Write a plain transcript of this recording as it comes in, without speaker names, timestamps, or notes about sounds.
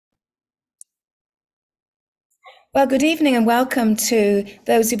Well, good evening and welcome to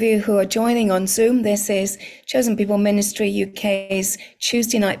those of you who are joining on Zoom. This is Chosen People Ministry UK's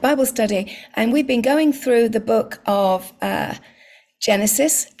Tuesday night Bible study, and we've been going through the book of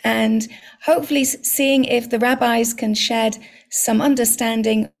Genesis and hopefully seeing if the rabbis can shed some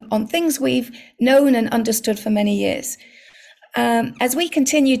understanding on things we've known and understood for many years. As we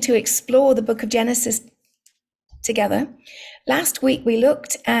continue to explore the book of Genesis together, last week we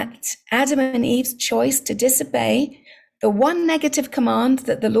looked at Adam and Eve's choice to disobey the one negative command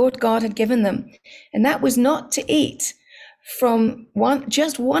that the Lord God had given them, and that was not to eat from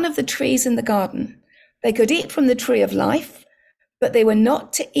just one of the trees in the garden. They could eat from the tree of life, but they were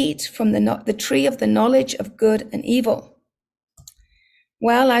not to eat from the tree of the knowledge of good and evil.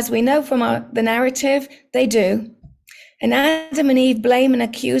 Well, as we know from the narrative, they do. And Adam and Eve blame and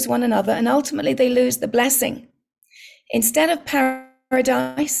accuse one another, and ultimately they lose the blessing. Instead of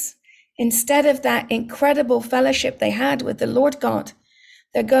paradise, instead of that incredible fellowship they had with the Lord God,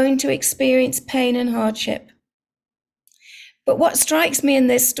 they're going to experience pain and hardship. But what strikes me in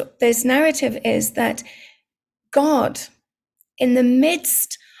this narrative is that God, in the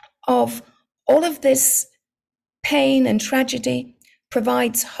midst of all of this pain and tragedy,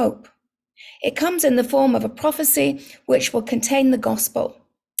 provides hope. It comes in the form of a prophecy which will contain the gospel.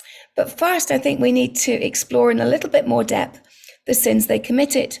 But first, I think we need to explore in a little bit more depth the sins they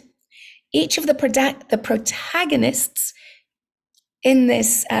committed. Each of the protagonists in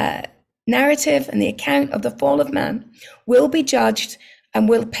this narrative and the account of the fall of man will be judged and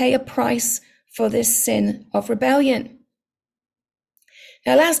will pay a price for this sin of rebellion.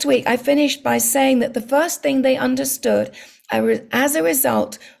 Now, last week, I finished by saying that the first thing they understood as a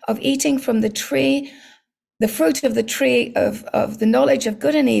result of eating from the fruit of the tree of the knowledge of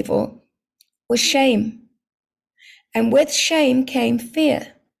good and evil, was shame. And with shame came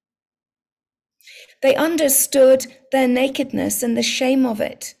fear. They understood their nakedness and the shame of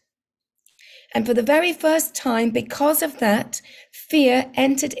it. And for the very first time, because of that, fear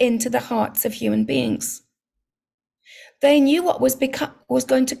entered into the hearts of human beings. They knew what was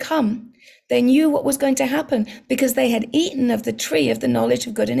going to come. They knew what was going to happen because they had eaten of the tree of the knowledge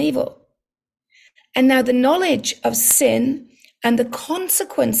of good and evil. And now the knowledge of sin and the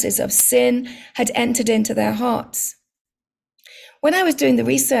consequences of sin had entered into their hearts. When I was doing the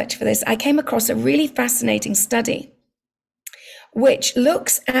research for this, I came across a really fascinating study which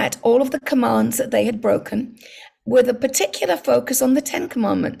looks at all of the commands that they had broken with a particular focus on the 10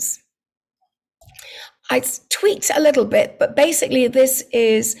 Commandments. I tweaked a little bit, but basically this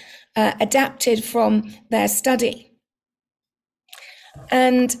is adapted from their study.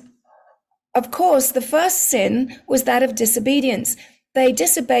 And of course, the first sin was that of disobedience. They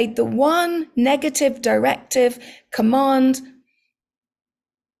disobeyed the one negative directive, command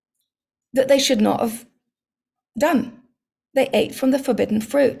that they should not have done. They ate from the forbidden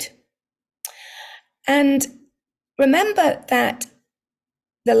fruit. And remember that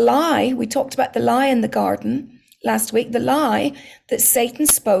the lie, we talked about the lie in the garden last week, the lie that Satan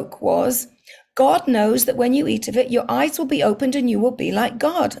spoke was, God knows that when you eat of it, your eyes will be opened and you will be like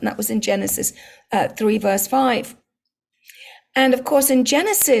God. And that was in Genesis 3, verse 5. And of course, in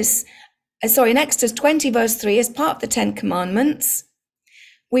Exodus 20, verse 3, as part of the 10 Commandments,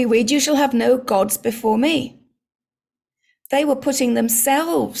 we read, you shall have no gods before me. They were putting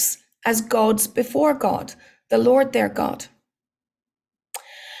themselves as gods before God, the Lord their God.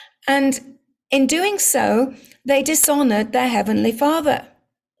 And in doing so, they dishonored their heavenly Father.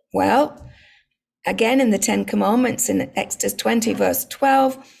 Well, again, in the 10 Commandments, in Exodus 20, verse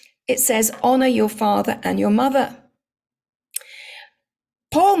 12, it says, honor your father and your mother.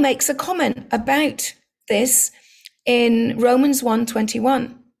 Paul makes a comment about this in Romans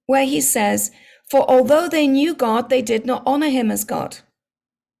 1:21, where he says, for although they knew God, they did not honor him as God.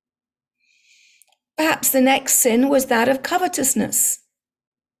 Perhaps the next sin was that of covetousness.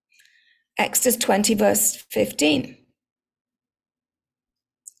 Exodus 20, verse 15.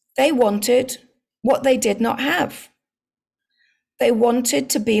 They wanted what they did not have. They wanted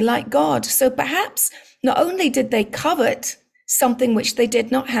to be like God. So perhaps not only did they covet something which they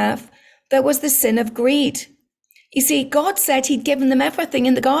did not have, there was the sin of greed. You see, God said he'd given them everything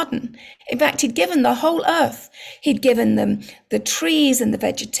in the garden. In fact, he'd given the whole earth. He'd given them the trees and the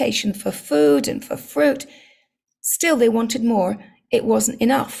vegetation for food and for fruit. Still, they wanted more. It wasn't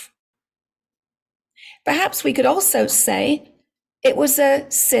enough. Perhaps we could also say it was a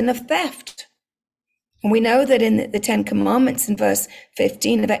sin of theft. And we know that in the 10 Commandments in verse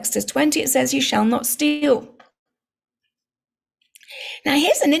 15 of Exodus 20, it says, you shall not steal. Now,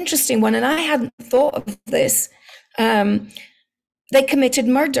 here's an interesting one, and I hadn't thought of this. They committed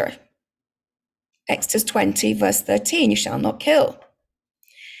murder. Exodus 20, verse 13, you shall not kill.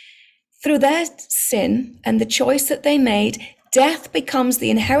 Through their sin and the choice that they made, death becomes the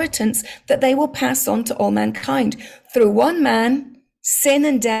inheritance that they will pass on to all mankind. Through one man, sin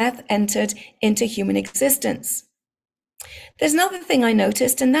and death entered into human existence. There's another thing I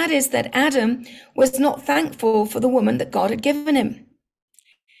noticed, and that is that Adam was not thankful for the woman that God had given him.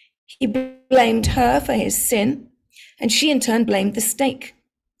 He blamed her for his sin, and she in turn blamed the snake.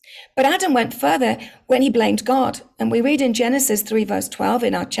 But Adam went further when he blamed God. And we read in Genesis 3, verse 12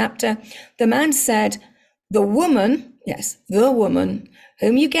 in our chapter, the man said, the woman, yes, the woman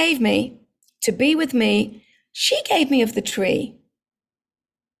whom you gave me to be with me, she gave me of the tree,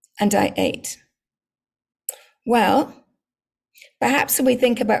 and I ate. Well, perhaps if we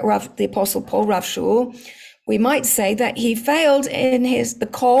think about the Apostle Paul, Rav Shaul, we might say that he failed in the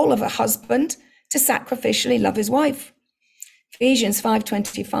call of a husband to sacrificially love his wife. Ephesians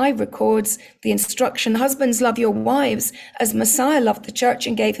 5:25 records the instruction, husbands, love your wives as Messiah loved the church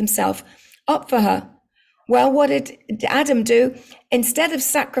and gave himself up for her. Well, what did Adam do? Instead of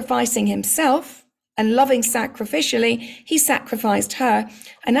sacrificing himself and loving sacrificially, he sacrificed her,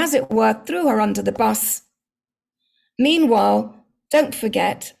 and as it were, threw her under the bus. Meanwhile, don't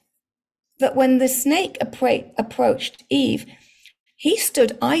forget that when the snake approached Eve, he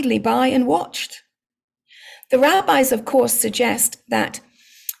stood idly by and watched. The rabbis, of course, suggest that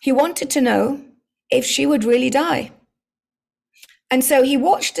he wanted to know if she would really die. And so he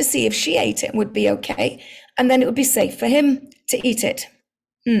watched to see if she ate it and would be okay, and then it would be safe for him to eat it.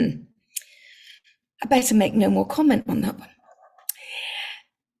 I better make no more comment on that one.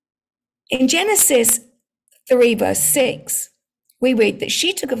 In Genesis 3, verse 6, we read that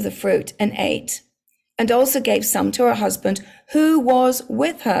she took of the fruit and ate, and also gave some to her husband who was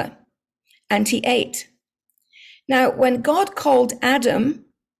with her, and he ate. Now, when God called Adam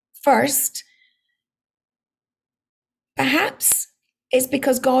first, perhaps it's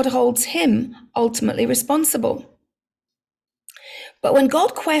because God holds him ultimately responsible. But when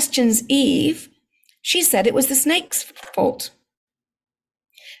God questions Eve, she said it was the snake's fault.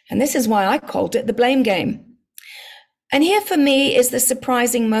 And this is why I called it the blame game. And here for me is the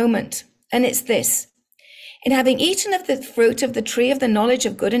surprising moment, and it's this. In having eaten of the fruit of the tree of the knowledge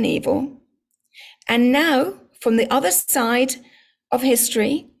of good and evil, and now from the other side of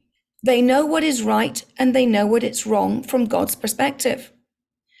history, they know what is right and they know what is wrong from God's perspective.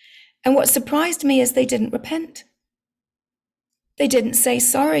 And what surprised me is they didn't repent. They didn't say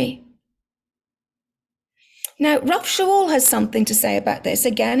sorry. Now, Rav Shaul has something to say about this,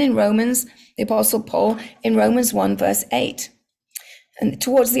 again in Romans, the Apostle Paul, in Romans 1, verse 8. And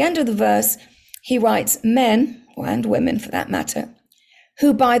towards the end of the verse, he writes, men, and women for that matter,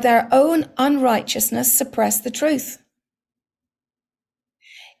 who by their own unrighteousness suppress the truth.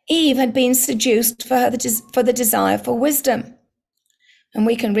 Eve had been seduced for the desire for wisdom. And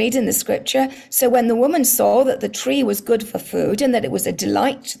we can read in the scripture, so when the woman saw that the tree was good for food and that it was a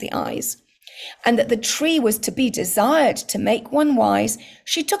delight to the eyes, and that the tree was to be desired to make one wise,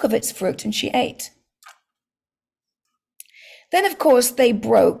 she took of its fruit and she ate. Then, of course, they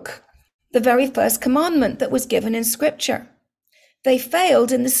broke the very first commandment that was given in scripture. They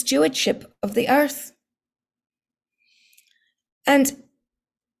failed in the stewardship of the earth. And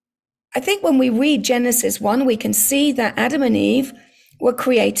I think when we read Genesis 1, we can see that Adam and Eve were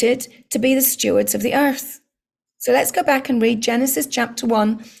created to be the stewards of the earth. So let's go back and read Genesis chapter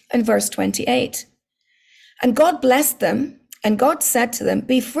 1 and verse 28. And God blessed them, and God said to them,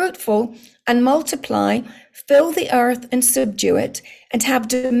 be fruitful and multiply, fill the earth and subdue it, and have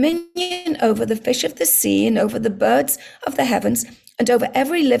dominion over the fish of the sea and over the birds of the heavens and over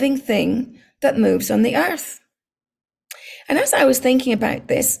every living thing that moves on the earth. And as I was thinking about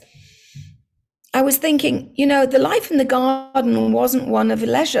this, I was thinking, the life in the garden wasn't one of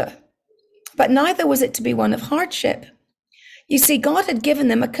leisure, but neither was it to be one of hardship. You see, God had given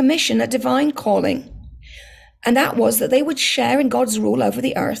them a commission, a divine calling, and that was that they would share in God's rule over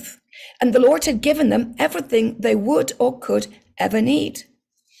the earth. And the Lord had given them everything they would or could ever need.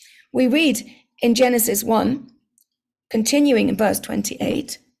 We read in Genesis 1, continuing in verse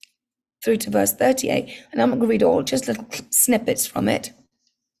 28 through to verse 38, and I'm not going to read all, just little snippets from it.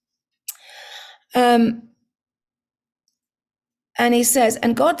 And he says,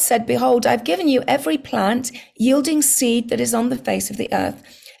 and God said, behold, I've given you every plant yielding seed that is on the face of the earth,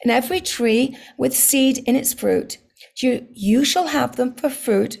 and every tree with seed in its fruit. You shall have them for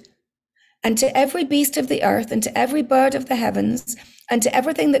fruit, and to every beast of the earth, and to every bird of the heavens, and to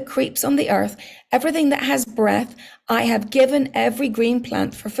everything that creeps on the earth, everything that has breath, I have given every green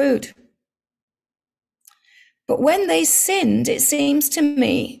plant for food. But when they sinned, it seems to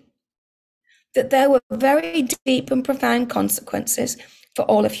me that there were very deep and profound consequences for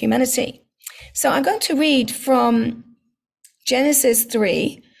all of humanity. So I'm going to read from Genesis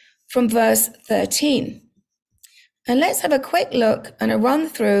 3, from verse 13. And let's have a quick look and a run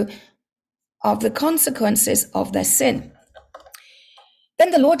through of the consequences of their sin.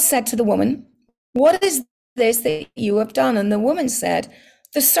 Then the Lord said to the woman, "What is this that you have done?" And the woman said,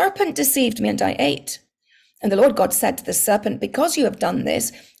 "The serpent deceived me and I ate." And the Lord God said to the serpent, "Because you have done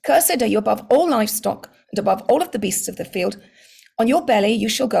this, cursed are you above all livestock and above all of the beasts of the field. On your belly you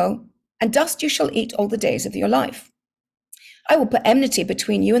shall go, and dust you shall eat all the days of your life. I will put enmity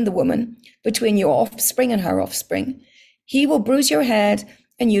between you and the woman, between your offspring and her offspring. He will bruise your head,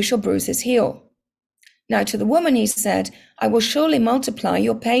 and you shall bruise his heel." Now to the woman he said, "I will surely multiply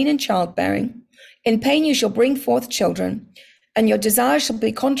your pain in childbearing. In pain you shall bring forth children, and your desire shall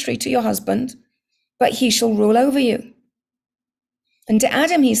be contrary to your husband, but he shall rule over you." And to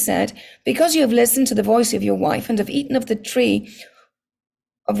Adam he said, "Because you have listened to the voice of your wife and have eaten of the tree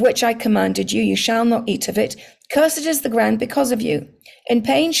of which I commanded you, you shall not eat of it. Cursed is the ground because of you. In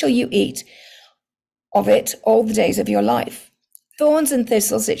pain shall you eat of it all the days of your life. Thorns and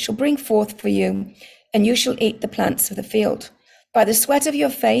thistles it shall bring forth for you, and you shall eat the plants of the field. By the sweat of your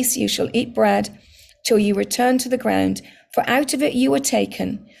face you shall eat bread till you return to the ground, for out of it you were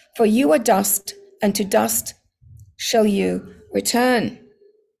taken, for you are dust, and to dust shall you return."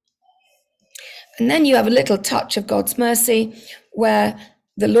 And then you have a little touch of God's mercy, where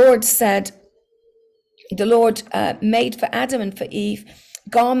the Lord made for Adam and for Eve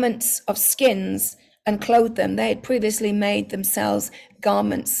garments of skins and clothed them. They had previously made themselves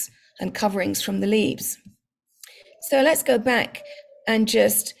garments and coverings from the leaves. So let's go back and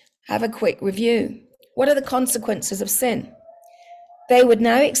just have a quick review. What are the consequences of sin? They would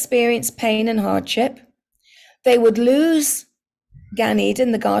now experience pain and hardship. They would lose Gan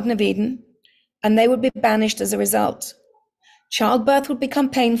Eden, the Garden of Eden, and they would be banished as a result. Childbirth would become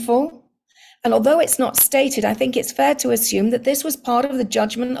painful. And although it's not stated, I think it's fair to assume that this was part of the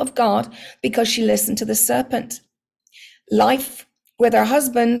judgment of God because she listened to the serpent. Life with her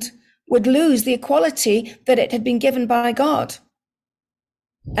husband would lose the equality that it had been given by God.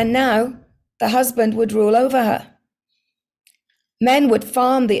 And now the husband would rule over her. Men would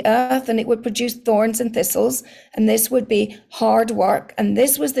farm the earth and it would produce thorns and thistles, and this would be hard work. And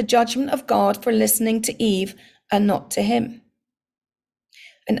this was the judgment of God for listening to Eve and not to him.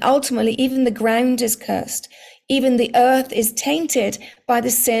 And ultimately, even the ground is cursed. Even the earth is tainted by the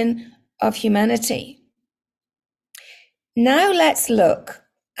sin of humanity. Now let's look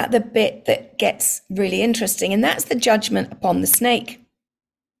at the bit that gets really interesting, and that's the judgment upon the snake.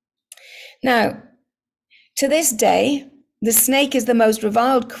 Now, to this day, the snake is the most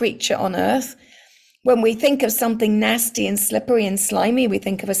reviled creature on earth. When we think of something nasty and slippery and slimy, we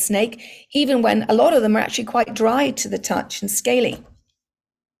think of a snake, even when a lot of them are actually quite dry to the touch and scaly.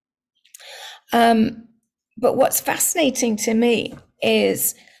 But what's fascinating to me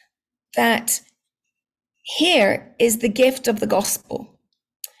is that here is the gift of the gospel.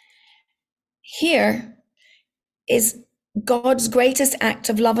 Here is God's greatest act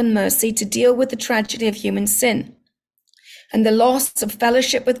of love and mercy to deal with the tragedy of human sin and the loss of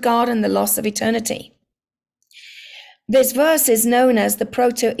fellowship with God and the loss of eternity. This verse is known as the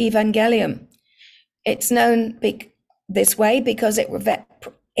proto-evangelium. It's known this way because it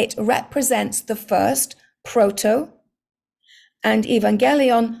represents the first proto and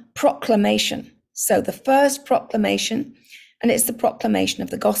evangelion, proclamation. So the first proclamation, and it's the proclamation of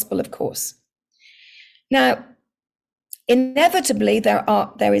the gospel, of course. Now, inevitably,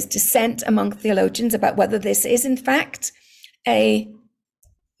 there is dissent among theologians about whether this is in fact a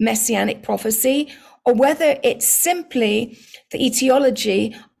messianic prophecy or whether it's simply the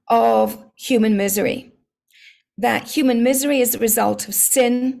etiology of human misery. That human misery is the result of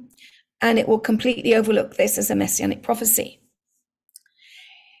sin, and it will completely overlook this as a messianic prophecy.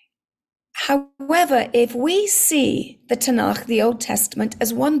 However, if we see the Tanakh, the Old Testament,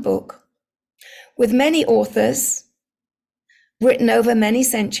 as one book with many authors written over many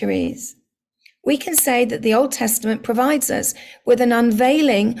centuries, we can say that the Old Testament provides us with an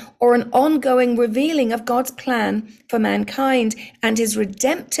unveiling or an ongoing revealing of God's plan for mankind and his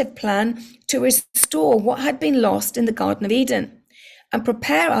redemptive plan to restore what had been lost in the Garden of Eden and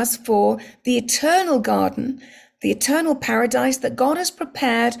prepare us for the eternal garden, the eternal paradise that God has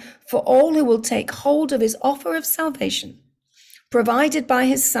prepared for all who will take hold of his offer of salvation, provided by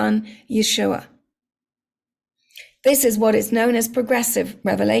his Son, Yeshua. This is what is known as progressive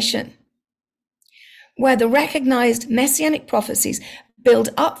revelation, where the recognized messianic prophecies build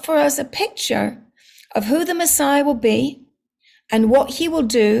up for us a picture of who the Messiah will be and what he will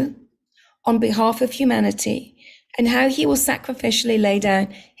do on behalf of humanity and how he will sacrificially lay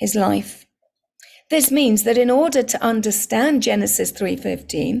down his life. This means that in order to understand Genesis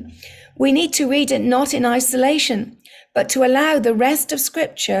 3:15, we need to read it not in isolation, but to allow the rest of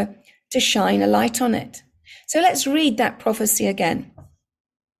Scripture to shine a light on it. So let's read that prophecy again.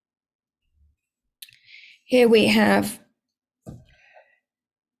 Here we have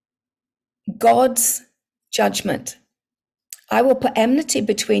God's judgment. I will put enmity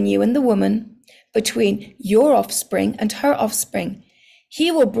between you and the woman, between your offspring and her offspring.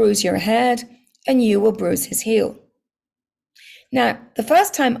 He will bruise your head, and you will bruise his heel. Now, the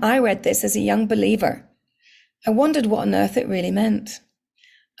first time I read this as a young believer, I wondered what on earth it really meant.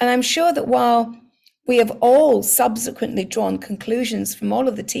 And I'm sure that while we have all subsequently drawn conclusions from all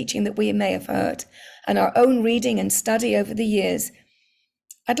of the teaching that we may have heard and our own reading and study over the years,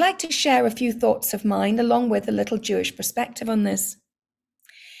 I'd like to share a few thoughts of mine along with a little Jewish perspective on this.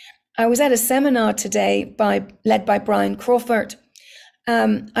 I was at a seminar today led by Brian Crawford.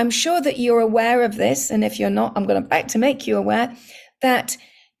 I'm sure that you're aware of this, and if you're not, I'm going to make you aware that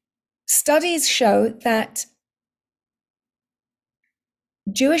studies show that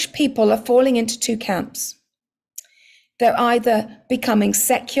Jewish people are falling into two camps. They're either becoming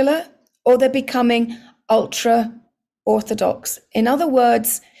secular or they're becoming ultra-Orthodox. In other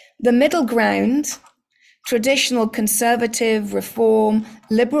words, the middle ground, traditional conservative, reform,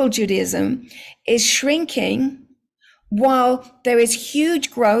 liberal Judaism, is shrinking while there is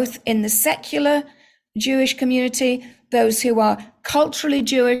huge growth in the secular Jewish community, those who are culturally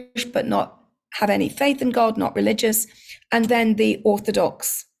Jewish but not have any faith in God, not religious, and then the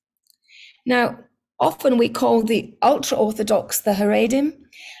Orthodox. Now, often we call the ultra-Orthodox the Haredim,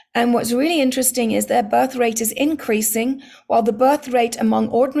 and what's really interesting is their birth rate is increasing while the birth rate among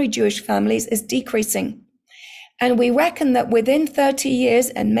ordinary Jewish families is decreasing. And we reckon that within 30 years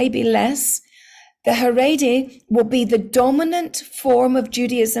and maybe less, the Haredi will be the dominant form of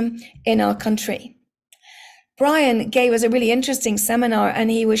Judaism in our country. Brian gave us a really interesting seminar,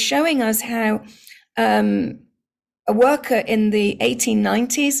 and he was showing us how a worker in the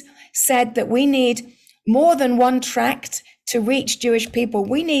 1890s said that we need more than one tract to reach Jewish people.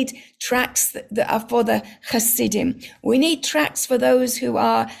 We need tracts that are for the Hasidim. We need tracts for those who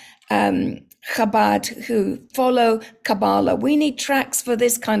are Chabad, who follow Kabbalah. We need tracts for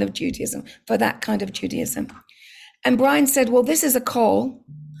this kind of Judaism, for that kind of Judaism. And Brian said, well, this is a call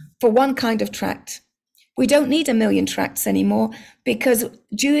for one kind of tract. We don't need 1 million tracts anymore, because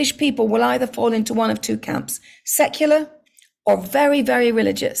Jewish people will either fall into one of two camps, secular or very, very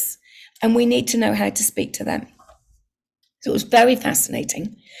religious. And we need to know how to speak to them. So it was very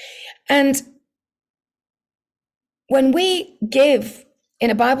fascinating. And when we give in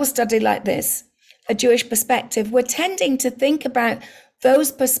a Bible study like this a Jewish perspective, we're tending to think about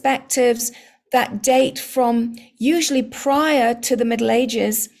those perspectives that date from usually prior to the Middle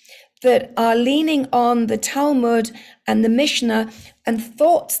Ages, that are leaning on the Talmud and the Mishnah and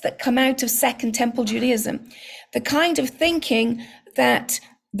thoughts that come out of Second Temple Judaism, the kind of thinking that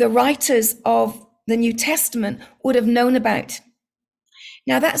the writers of the New Testament would have known about.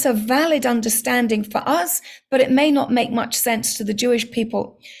 Now, that's a valid understanding for us, but it may not make much sense to the Jewish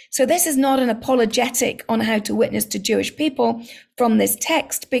people. So this is not an apologetic on how to witness to Jewish people from this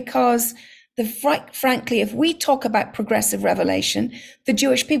text, because frankly, if we talk about progressive revelation, the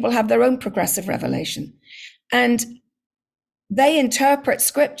Jewish people have their own progressive revelation. And they interpret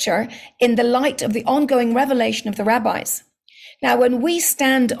Scripture in the light of the ongoing revelation of the rabbis. Now, when we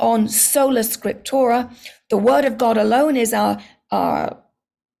stand on sola scriptura, the word of God alone is our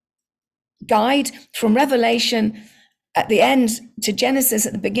guide from Revelation at the end to Genesis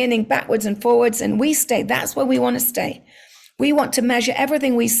at the beginning, backwards and forwards, and we stay. That's where we want to stay. We want to measure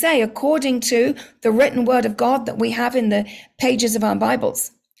everything we say according to the written word of God that we have in the pages of our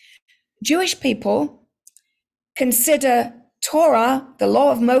Bibles. Jewish people consider Torah, the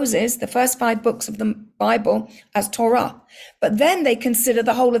law of Moses, the first 5 books of the Bible, as Torah. But then they consider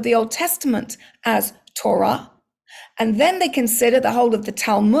the whole of the Old Testament as Torah. And then they consider the whole of the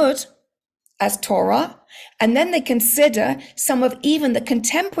Talmud as Torah. And then they consider some of even the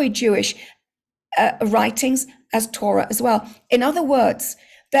contemporary Jewish writings as Torah as well. In other words,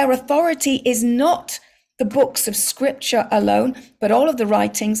 their authority is not the books of Scripture alone, but all of the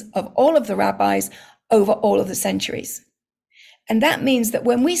writings of all of the rabbis over all of the centuries. And that means that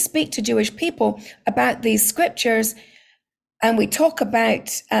when we speak to Jewish people about these scriptures and we talk about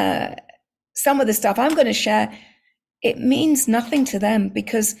some of the stuff I'm going to share, it means nothing to them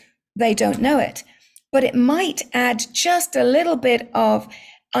because they don't know it. But it might add just a little bit of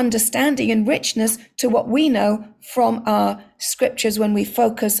understanding and richness to what we know from our scriptures when we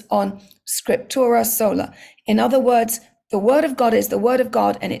focus on scriptura sola. In other words, the word of God is the word of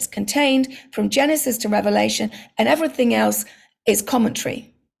God, and it's contained from Genesis to Revelation, and everything else is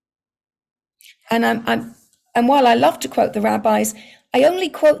commentary. And while I love to quote the rabbis, I only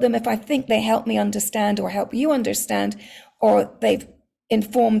quote them if I think they help me understand or help you understand, or they've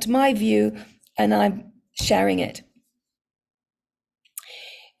informed my view and I'm sharing it.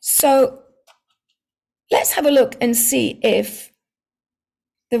 So let's have a look and see if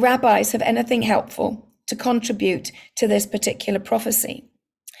the rabbis have anything helpful to contribute to this particular prophecy.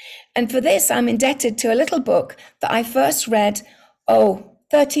 And for this, I'm indebted to a little book that I first read,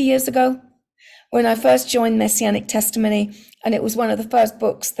 30 years ago, when I first joined Messianic Testimony, and it was one of the first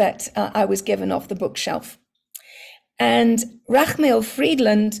books that I was given off the bookshelf. And Rachmiel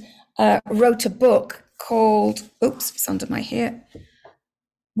Friedland wrote a book called, it's under my hair,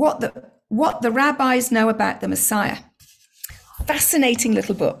 What the Rabbis Know About the Messiah. Fascinating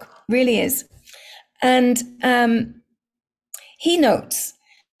little book, really is. And he notes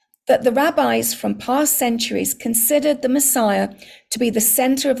that the rabbis from past centuries considered the Messiah to be the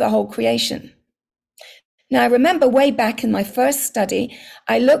center of the whole creation. Now, I remember way back in my first study,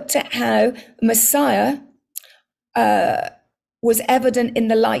 I looked at how Messiah was evident in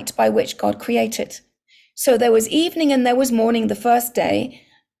the light by which God created. So there was evening and there was morning the first day.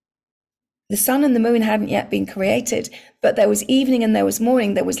 The sun and the moon hadn't yet been created, but there was evening and there was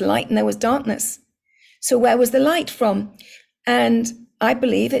morning, there was light and there was darkness. So where was the light from? And I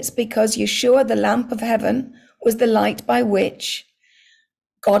believe it's because Yeshua, the lamp of heaven, was the light by which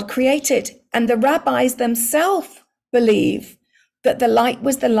God created. And the rabbis themselves believe that the light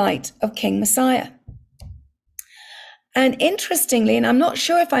was the light of King Messiah. And interestingly, and I'm not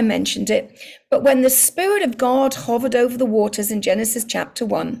sure if I mentioned it, but when the Spirit of God hovered over the waters in Genesis chapter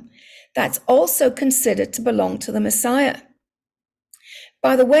 1, that's also considered to belong to the Messiah.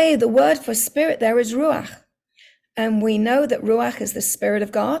 By the way, the word for spirit there is ruach. And we know that ruach is the Spirit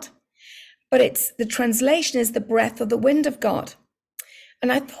of God, but the translation is the breath of the wind of God.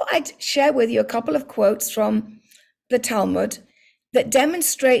 And I thought I'd share with you a couple of quotes from the Talmud that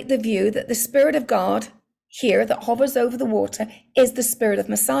demonstrate the view that the Spirit of God here that hovers over the water is the Spirit of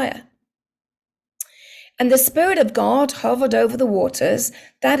Messiah. And the Spirit of God hovered over the waters,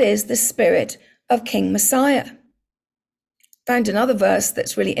 that is the Spirit of King Messiah. Found another verse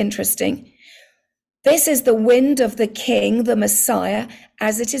that's really interesting. This is the wind of the King, the Messiah,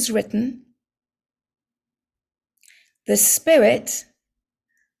 as it is written. The Spirit,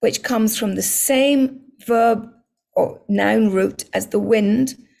 which comes from the same verb or noun root as the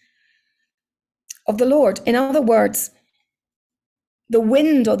wind of the Lord. In other words, the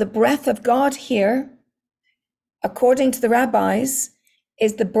wind or the breath of God here, according to the rabbis,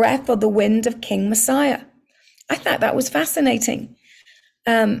 is the breath or the wind of King Messiah. I thought that was fascinating.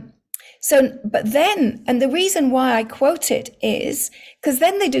 But then, and the reason why I quote it is because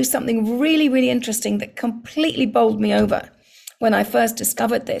then they do something really, really interesting that completely bowled me over when I first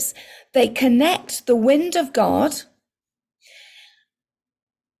discovered this. They connect the wind of God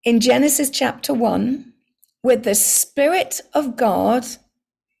in Genesis chapter 1 with the Spirit of God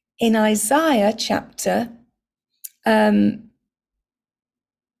in Isaiah chapter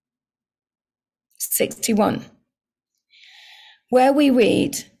 61, where we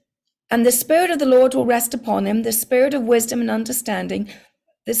read, and the Spirit of the Lord will rest upon him, the Spirit of wisdom and understanding,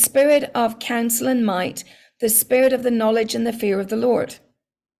 the Spirit of counsel and might, the Spirit of the knowledge and the fear of the Lord.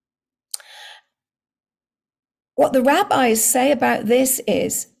 What the rabbis say about this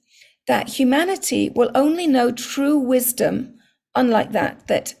is that humanity will only know true wisdom, unlike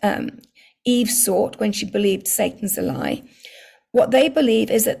that Eve sought when she believed Satan's a lie. What they believe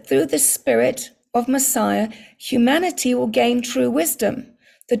is that through the Spirit of Messiah, humanity will gain true wisdom,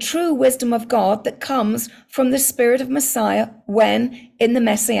 the true wisdom of God that comes from the Spirit of Messiah when in the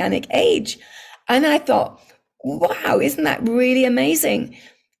Messianic age. And I thought, wow, isn't that really amazing?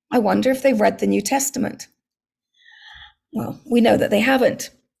 I wonder if they've read the New Testament. Well, we know that they haven't.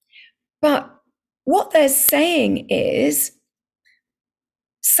 But what they're saying is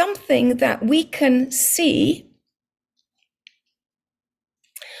something that we can see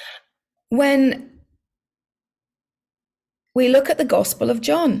when we look at the Gospel of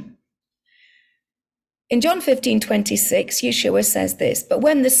John. In John 15:26, Yeshua says this, but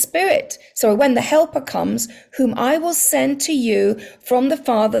when the Helper comes, whom I will send to you from the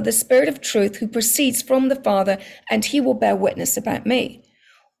Father, the Spirit of truth, who proceeds from the Father, and he will bear witness about me.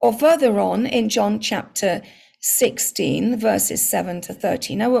 Or further on in John chapter 16, verses 7 to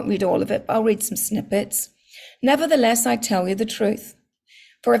 13. I won't read all of it, but I'll read some snippets. Nevertheless, I tell you the truth.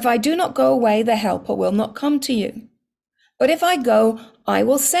 For if I do not go away, the helper will not come to you. But if I go, I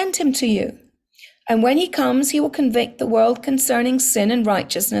will send him to you. And when he comes, he will convict the world concerning sin and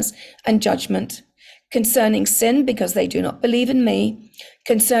righteousness and judgment. Concerning sin, because they do not believe in me.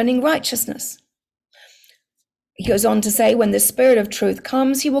 Concerning righteousness. He goes on to say, when the Spirit of truth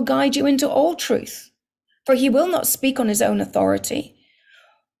comes, he will guide you into all truth. For he will not speak on his own authority.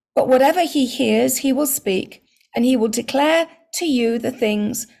 But whatever he hears, he will speak, and he will declare to you the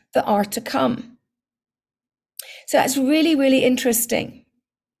things that are to come. So that's really, really interesting.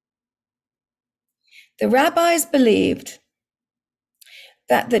 The rabbis believed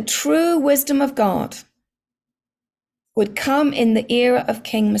that the true wisdom of God would come in the era of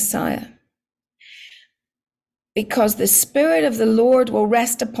King Messiah, because the Spirit of the Lord will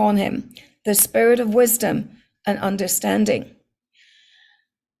rest upon him, the Spirit of wisdom and understanding.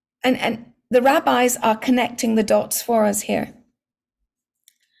 And the rabbis are connecting the dots for us here.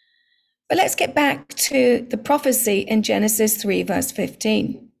 But let's get back to the prophecy in Genesis 3, verse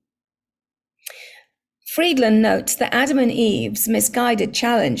 15. Friedland notes that Adam and Eve's misguided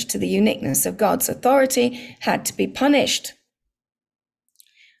challenge to the uniqueness of God's authority had to be punished.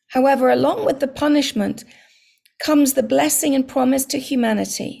 However, along with the punishment comes the blessing and promise to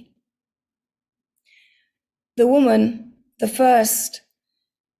humanity. The woman, the first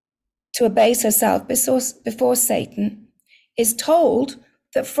to abase herself before Satan, is told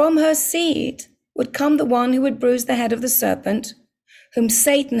that from her seed would come the one who would bruise the head of the serpent, whom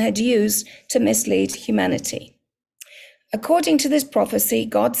Satan had used to mislead humanity. According to this prophecy,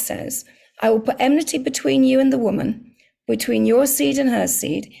 God says, I will put enmity between you and the woman, between your seed and her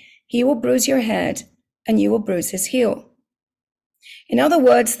seed. He will bruise your head, and you will bruise his heel. In other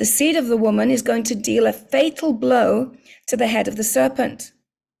words, the seed of the woman is going to deal a fatal blow to the head of the serpent.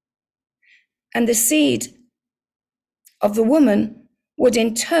 And the seed of the woman would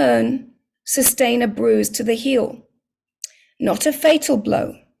in turn sustain a bruise to the heel, not a fatal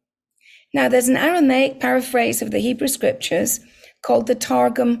blow. Now, there's an Aramaic paraphrase of the Hebrew scriptures called the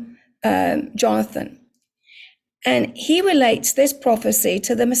Targum Jonathan. And he relates this prophecy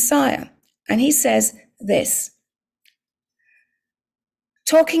to the Messiah. And he says this,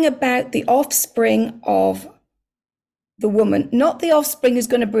 talking about the offspring of the woman, not the offspring who's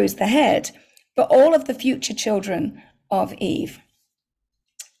going to bruise the head, but all of the future children of Eve.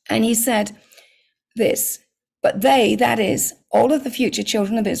 And he said this, but they, that is, all of the future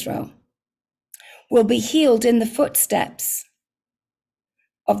children of Israel, will be healed in the footsteps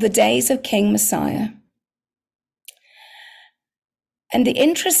of the days of King Messiah. And the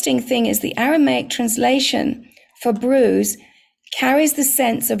interesting thing is the Aramaic translation for bruise carries the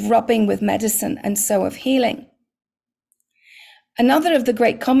sense of rubbing with medicine and so of healing. Another of the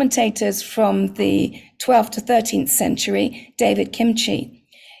great commentators from the 12th to 13th century, David Kimchi,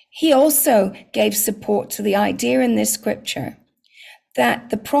 he also gave support to the idea in this scripture that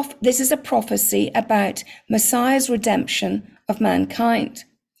this is a prophecy about Messiah's redemption of mankind.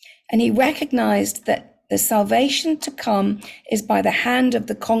 And he recognized that the salvation to come is by the hand of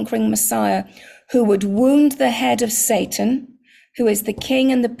the conquering Messiah, who would wound the head of Satan, who is the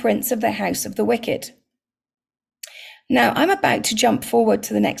king and the prince of the house of the wicked. Now, I'm about to jump forward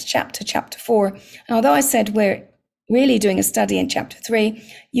to the next chapter, chapter 4. And although I said we're really doing a study in chapter 3,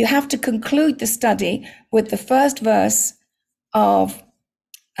 you have to conclude the study with the first verse of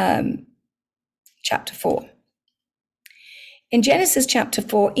chapter 4. In Genesis chapter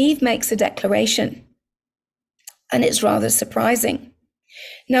 4, Eve makes a declaration, and it's rather surprising.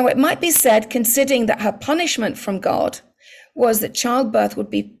 Now, it might be said, considering that her punishment from God was that childbirth would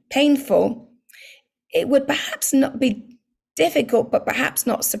be painful, it would perhaps not be difficult, but perhaps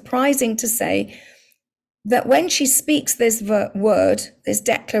not surprising to say that when she speaks this word, this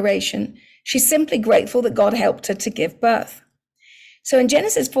declaration, she's simply grateful that God helped her to give birth. So in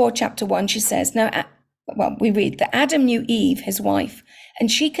Genesis 4, chapter 1, she says, we read that Adam knew Eve, his wife,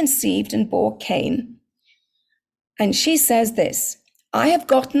 and she conceived and bore Cain. And she says this, I have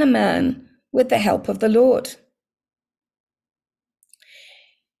gotten a man with the help of the Lord.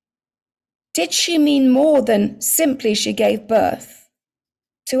 Did she mean more than simply she gave birth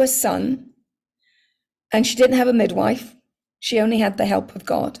to a son and she didn't have a midwife? She only had the help of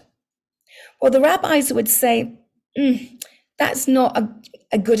God. Well, the rabbis would say, that's not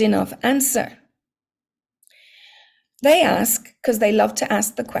a good enough answer. They ask, because they love to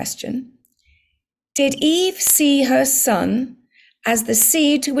ask the question, did Eve see her son as the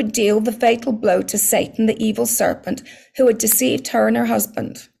seed who would deal the fatal blow to Satan, the evil serpent, who had deceived her and her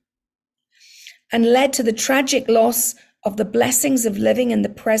husband, and led to the tragic loss of the blessings of living in the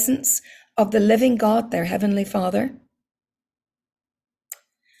presence of the living God, their heavenly Father?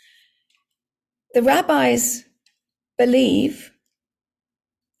 The rabbis believe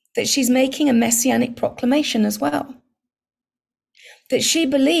that she's making a messianic proclamation as well. That she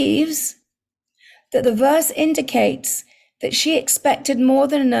believes that the verse indicates that she expected more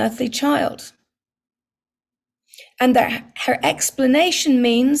than an earthly child. And that her explanation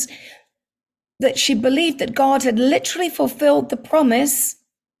means that she believed that God had literally fulfilled the promise.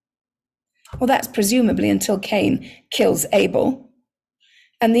 Well, that's presumably until Cain kills Abel,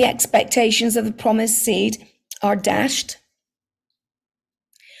 and the expectations of the promised seed are dashed.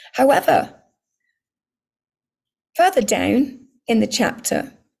 However, further down in the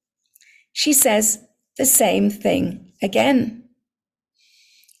chapter, she says the same thing again,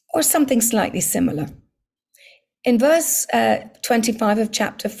 or something slightly similar. In verse 25 of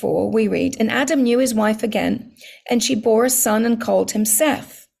chapter 4, we read, "And Adam knew his wife again, and she bore a son and called him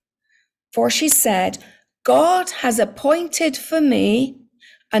Seth. For she said, God has appointed for me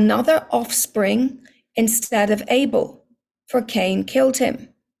another offspring instead of Abel, for Cain killed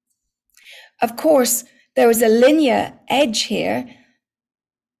him." Of course, there is a linear edge here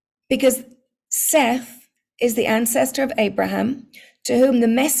because Seth is the ancestor of Abraham, to whom the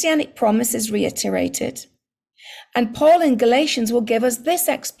messianic promise is reiterated. And Paul in Galatians will give us this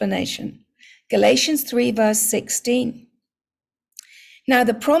explanation. Galatians 3 verse 16. Now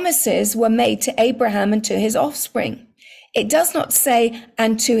the promises were made to Abraham and to his offspring. It does not say,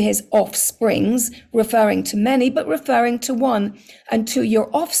 and to his offsprings, referring to many, but referring to one, and to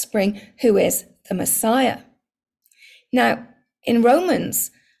your offspring, who is the Messiah. Now, in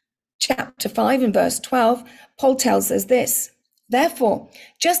Romans chapter 5 and verse 12, Paul tells us this: "Therefore,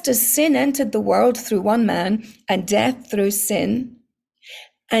 just as sin entered the world through one man, and death through sin,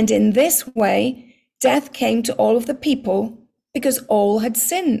 and in this way death came to all of the people, because all had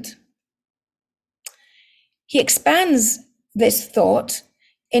sinned." He expands this thought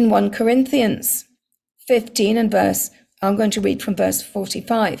in 1 Corinthians 15 and I'm going to read from verse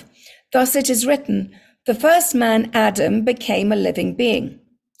 45. "Thus it is written, the first man, Adam, became a living being."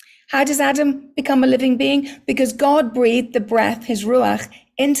 How does Adam become a living being? Because God breathed the breath, his ruach,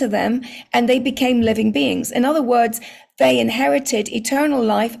 into them, and they became living beings. In other words, they inherited eternal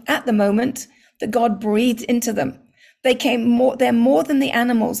life at the moment that God breathed into them. They're more than the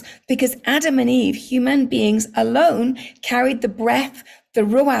animals, because Adam and Eve, human beings alone, carried the breath, the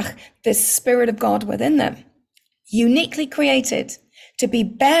ruach, the Spirit of God within them, uniquely created to be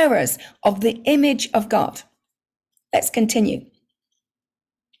bearers of the image of God. Let's continue.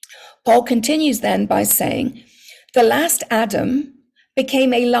 Paul continues then by saying, the last Adam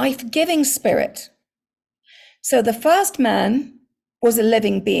became a life-giving spirit. So the first man was a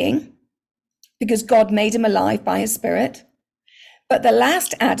living being, because God made him alive by his Spirit. But the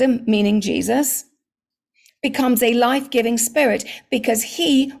last Adam, meaning Jesus, becomes a life-giving spirit, because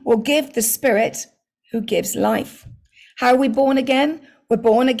he will give the Spirit who gives life. How are we born again? We're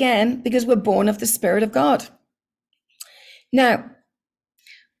born again because we're born of the Spirit of God. Now,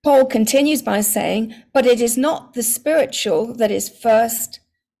 Paul continues by saying, but it is not the spiritual that is first,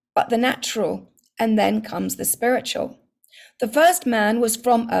 but the natural, and then comes the spiritual. The first man was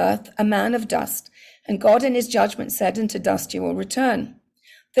from earth, a man of dust, and God in his judgment said, unto dust you will return.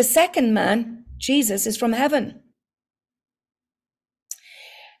 The second man, Jesus, is from heaven.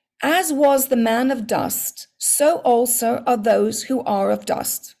 As was the man of dust, so also are those who are of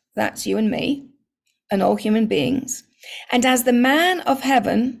dust. That's you and me, and all human beings. And as the man of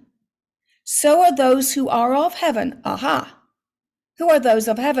heaven, so are those who are of heaven. Aha! Who are those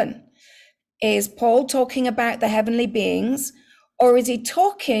of heaven? Is Paul talking about the heavenly beings, or is he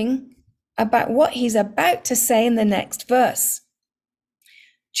talking about what he's about to say in the next verse?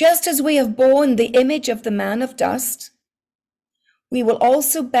 Just as we have borne the image of the man of dust, we will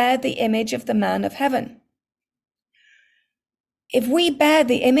also bear the image of the man of heaven. If we bear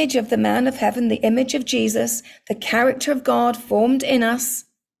the image of the man of heaven, the image of Jesus, the character of God formed in us,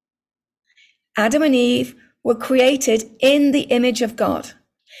 Adam and Eve were created in the image of God.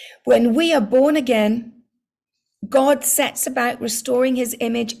 When we are born again, God sets about restoring his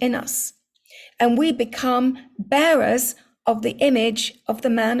image in us, and we become bearers of the image of the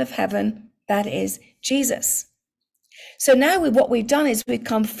man of heaven, that is Jesus. So now what we've done is we've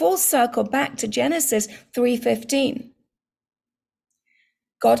come full circle back to Genesis 3:15.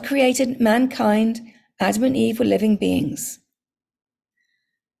 God created mankind, Adam and Eve were living beings,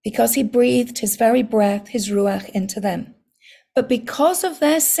 because he breathed his very breath, his ruach, into them. But because of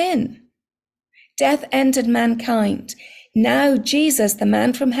their sin, death entered mankind. Now Jesus, the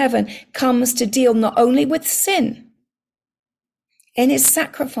man from heaven, comes to deal not only with sin in his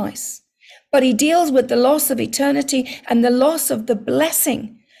sacrifice, but he deals with the loss of eternity and the loss of the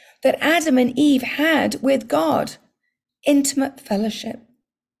blessing that Adam and Eve had with God, intimate fellowship.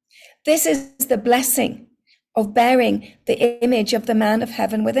 This is the blessing of bearing the image of the man of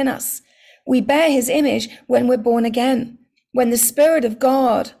heaven within us. We bear his image when we're born again, when the Spirit of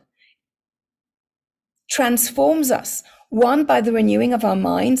God transforms us, 1, by the renewing of our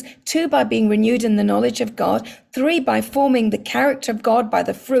minds, 2, by being renewed in the knowledge of God, 3, by forming the character of God by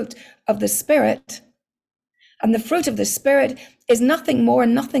the fruit of the Spirit. And the fruit of the Spirit is nothing more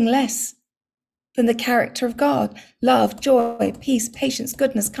and nothing less than the character of God: love, joy, peace, patience,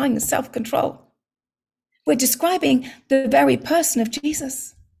 goodness, kindness, self-control. We're describing the very person of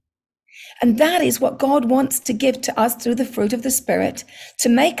Jesus. And that is what God wants to give to us through the fruit of the Spirit, to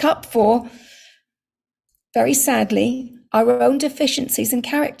make up for, very sadly, our own deficiencies in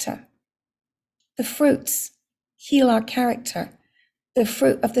character. The fruits heal our character. The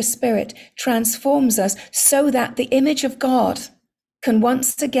fruit of the Spirit transforms us so that the image of God can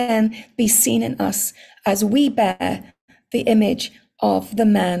once again be seen in us as we bear the image of the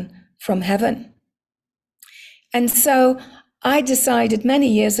man from heaven. And so I decided many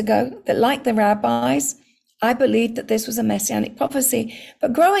years ago that, like the rabbis, I believed that this was a Messianic prophecy.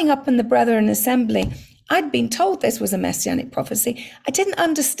 But growing up in the Brethren Assembly, I'd been told this was a Messianic prophecy. I didn't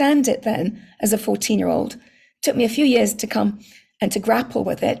understand it then as a 14-year-old. It took me a few years to come and to grapple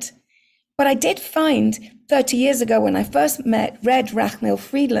with it. But I did find 30 years ago, when I first read Rachmil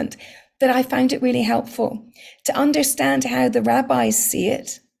Friedland, that I found it really helpful to understand how the rabbis see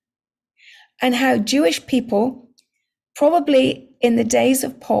it and how Jewish people, probably in the days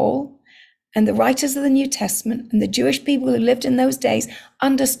of Paul and the writers of the New Testament and the Jewish people who lived in those days,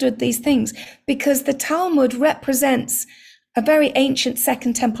 understood these things, because the Talmud represents a very ancient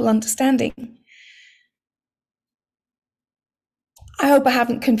Second Temple understanding. I hope I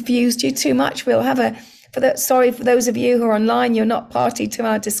haven't confused you too much. We'll have sorry for those of you who are online, you're not party to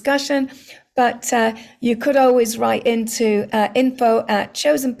our discussion, but you could always write into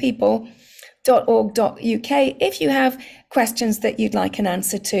info@chosenpeople.org.uk if you have questions that you'd like an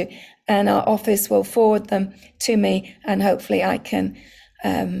answer to, and our office will forward them to me, and hopefully I can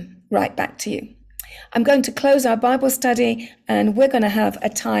write back to you. I'm going to close our Bible study, and we're going to have a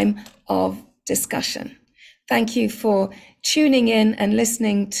time of discussion. Thank you for tuning in and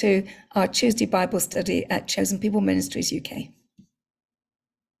listening to our Tuesday Bible study at Chosen People Ministries UK.